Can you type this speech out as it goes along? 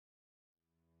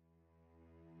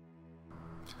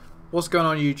What's going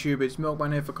on YouTube, it's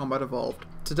Milkman here for Combat Evolved.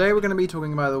 Today we're going to be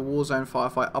talking about the Warzone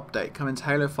Firefight update coming to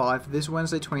Halo 5 this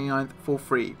Wednesday 29th for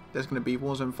free. There's going to be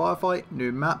Warzone Firefight,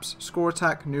 new maps, score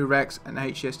attack, new reqs and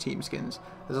HCS team skins.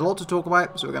 There's a lot to talk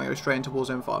about, so we're going to go straight into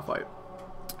Warzone Firefight.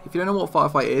 If you don't know what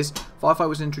Firefight is, Firefight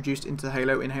was introduced into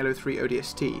Halo in Halo 3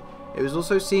 ODST. It was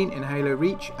also seen in Halo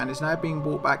Reach and is now being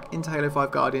brought back into Halo 5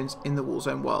 Guardians in the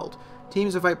Warzone world.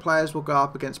 Teams of 8 players will go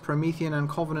up against Promethean and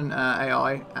Covenant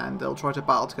AI, and they'll try to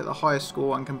battle to get the highest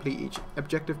score and complete each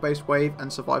objective-based wave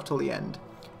and survive till the end.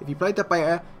 If you played the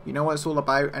beta, you know what it's all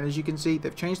about, and as you can see,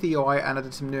 they've changed the UI and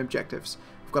added some new objectives.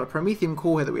 We've got a Promethean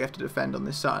core here that we have to defend on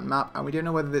this certain map, and we don't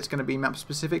know whether it's going to be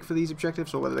map-specific for these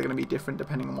objectives or whether they're going to be different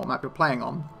depending on what map you're playing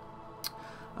on.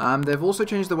 They've also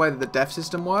changed the way that the death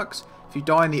system works. If you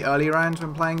die in the early rounds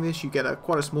when playing this, you get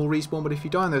quite a small respawn, but if you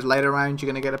die in those later rounds, you're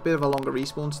going to get a bit of a longer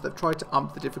respawn, so they've tried to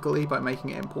ump the difficulty by making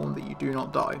it important that you do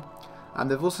not die.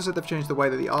 They've also said they've changed the way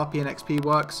that the RP and XP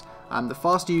works. The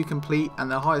faster you complete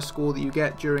and the higher score that you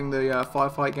get during the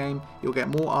firefight game, you'll get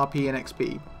more RP and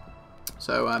XP.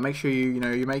 So make sure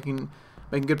you're making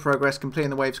good progress, completing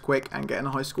the waves quick and getting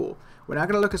a high score. We're now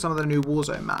going to look at some of the new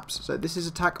Warzone maps. So this is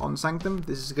Attack on Sanctum.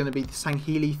 This is going to be the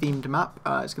Sangheli themed map.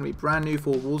 It's going to be brand new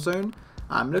for Warzone.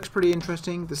 Looks pretty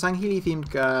interesting. The Sangheli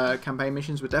themed campaign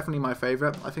missions were definitely my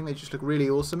favourite. I think they just look really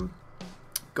awesome.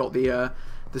 Got the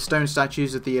stone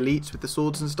statues of the elites with the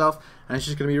swords and stuff, and it's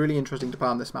just going to be really interesting to play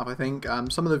on this map, I think.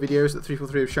 Some of the videos that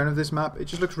 343 have shown of this map, it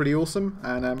just looks really awesome,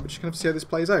 and we're just going to see how this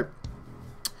plays out.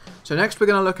 So next we're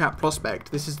going to look at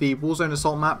Prospect. This is the Warzone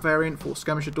Assault map variant for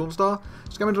Skirmish at Dawnstar.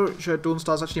 Skirmish at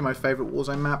Dawnstar is actually my favourite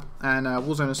Warzone map, and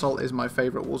Warzone Assault is my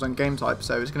favourite Warzone game type,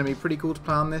 so it's going to be pretty cool to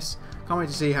play on this. Can't wait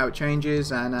to see how it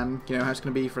changes and how it's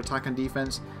going to be for attack and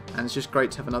defense, and it's just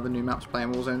great to have another new map to play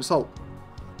in Warzone Assault.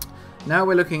 Now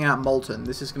we're looking at Molten.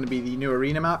 This is going to be the new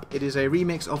arena map. It is a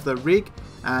remix of the Rig,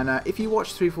 and if you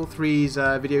watch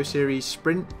 343's video series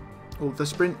Sprint, or The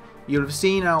Sprint, you'll have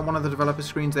seen on one of the developer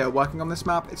screens they are working on this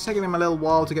map. It's taken them a little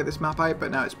while to get this map out, but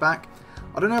now it's back.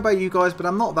 I don't know about you guys, but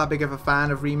I'm not that big of a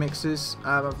fan of remixes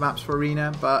of maps for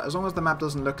Arena, but as long as the map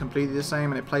doesn't look completely the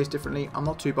same and it plays differently, I'm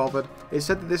not too bothered. It's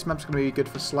said that this map's going to be good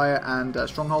for Slayer and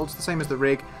Strongholds, the same as the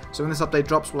Rig, so when this update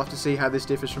drops, we'll have to see how this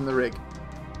differs from the Rig.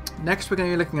 Next, we're going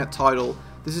to be looking at Tidal.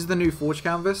 This is the new Forge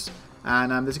canvas,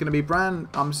 and there's going to be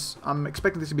I'm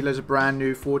expecting this to be loads of brand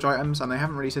new Forge items, and they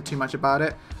haven't really said too much about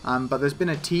it, but there's been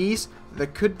a tease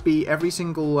that could be every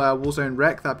single Warzone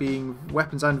req, that being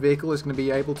weapons and vehicle, is going to be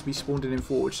able to be spawned in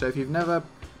Forge. So if you've never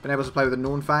been able to play with a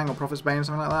Nornfang or Prophet's Bane or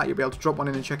something like that, you'll be able to drop one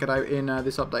in and check it out in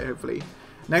this update, hopefully.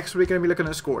 Next, we're going to be looking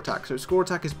at Score Attack. So Score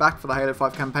Attack is back for the Halo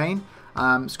 5 campaign.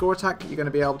 Score Attack, you're going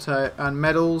to be able to earn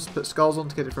medals, put skulls on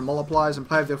to get different multipliers, and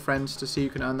play with your friends to see who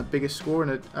can earn the biggest score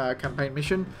in a campaign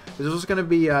mission. There's also going to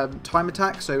be Time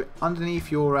Attack, so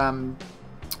underneath your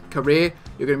career,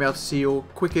 you're going to be able to see your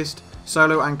quickest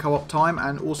solo and co-op time,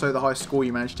 and also the highest score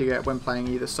you managed to get when playing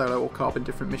either solo or co-op in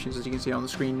different missions, as you can see on the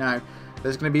screen now.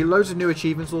 There's going to be loads of new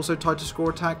achievements also tied to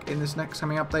Score Attack in this next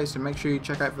coming update, so make sure you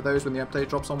check out for those when the update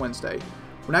drops on Wednesday.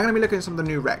 We're now going to be looking at some of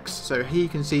the new reqs. So here you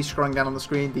can see, scrolling down on the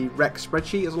screen, the req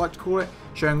spreadsheet, as I like to call it,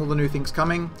 showing all the new things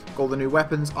coming, got all the new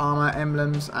weapons, armor,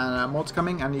 emblems, and mods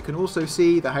coming, and you can also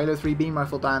see the Halo 3 beam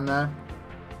rifle down there.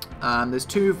 There's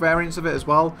two variants of it as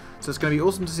well, so it's going to be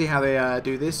awesome to see how they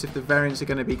do this, if the variants are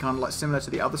going to be kind of like similar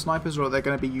to the other snipers or they're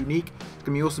going to be unique. It's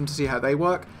going to be awesome to see how they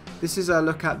work. This is a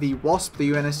look at the Wasp,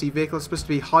 the UNSC vehicle. It's supposed to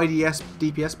be high DS,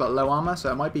 DPS but low armor,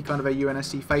 so it might be kind of a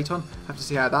UNSC Phaeton. Have to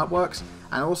see how that works.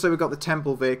 And also we've got the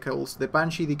Temple vehicles, the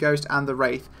Banshee, the Ghost and the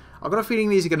Wraith. I've got a feeling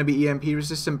these are going to be EMP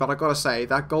resistant, but I've got to say,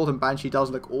 that Golden Banshee does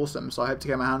look awesome, so I hope to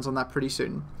get my hands on that pretty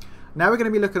soon. Now we're going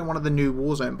to be looking at one of the new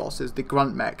Warzone bosses, the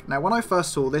Grunt Mech. Now when I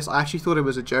first saw this, I actually thought it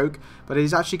was a joke, but it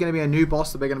is actually going to be a new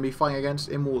boss that we're going to be fighting against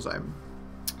in Warzone.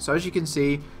 So as you can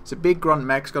see, it's a big grunt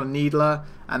mech, it's got a needler,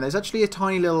 and there's actually a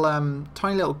tiny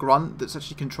little grunt that's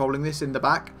actually controlling this in the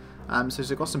back. So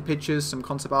it's got some pictures, some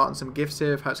concept art, and some GIFs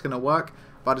here of how it's going to work.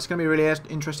 But it's going to be really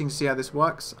interesting to see how this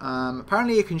works.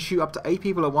 Apparently it can shoot up to 8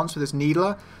 people at once with this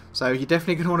needler, so you're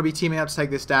definitely going to want to be teaming up to take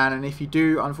this down, and if you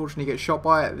do unfortunately get shot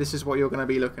by it, this is what you're going to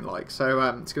be looking like. So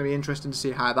it's going to be interesting to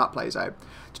see how that plays out.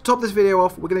 To top this video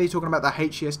off, we're going to be talking about the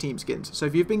HCS team skins. So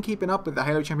if you've been keeping up with the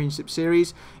Halo Championship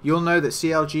Series, you'll know that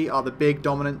CLG are the big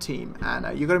dominant team, and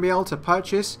you're going to be able to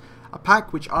purchase a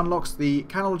pack which unlocks the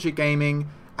Canalogic Gaming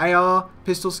AR,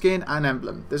 pistol skin and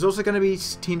emblem. There's also going to be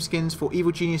team skins for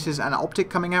Evil Geniuses and Optic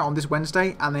coming out on this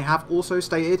Wednesday, and they have also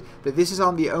stated that these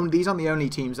aren't the only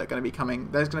teams that are going to be coming.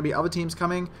 There's going to be other teams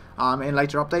coming in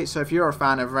later updates, so if you're a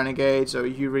fan of Renegades or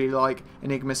you really like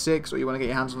Enigma 6 or you want to get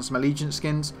your hands on some Allegiance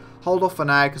skins, hold off for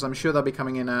now because I'm sure they'll be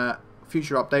coming in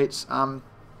future updates.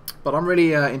 But I'm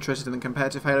really interested in the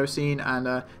competitive Halo scene and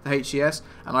the HCS,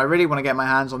 and I really want to get my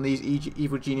hands on these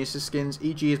Evil Geniuses skins.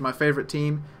 EG is my favourite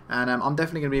team, and I'm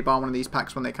definitely going to be buying one of these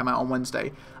packs when they come out on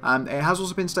Wednesday. It has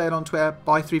also been stated on Twitter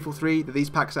by 343 that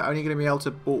these packs are only going to be able to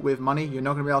be bought with money. You're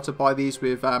not going to be able to buy these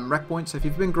with rec points. So if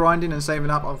you've been grinding and saving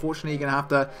up, unfortunately you're going to have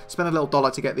to spend a little dollar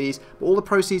to get these. But all the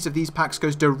proceeds of these packs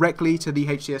goes directly to the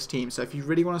HCS team. So if you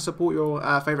really want to support your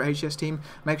favourite HCS team,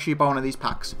 make sure you buy one of these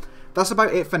packs. That's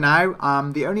about it for now.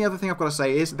 The only other thing I've got to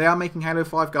say is they are making Halo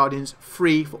 5 Guardians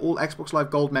free for all Xbox Live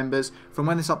Gold members from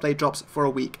when this update drops for a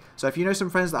week. So if you know some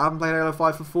friends that haven't played Halo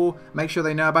 5 before, make sure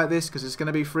they know about this because it's going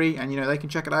to be free and they can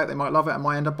check it out. They might love it and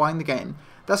might end up buying the game.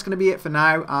 That's going to be it for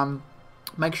now.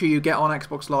 Make sure you get on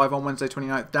Xbox Live on Wednesday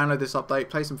 29th, download this update,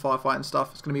 play some Firefight and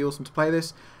stuff. It's going to be awesome to play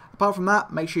this. Apart from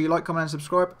that, make sure you like, comment and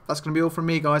subscribe. That's going to be all from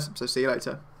me, guys, so see you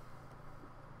later.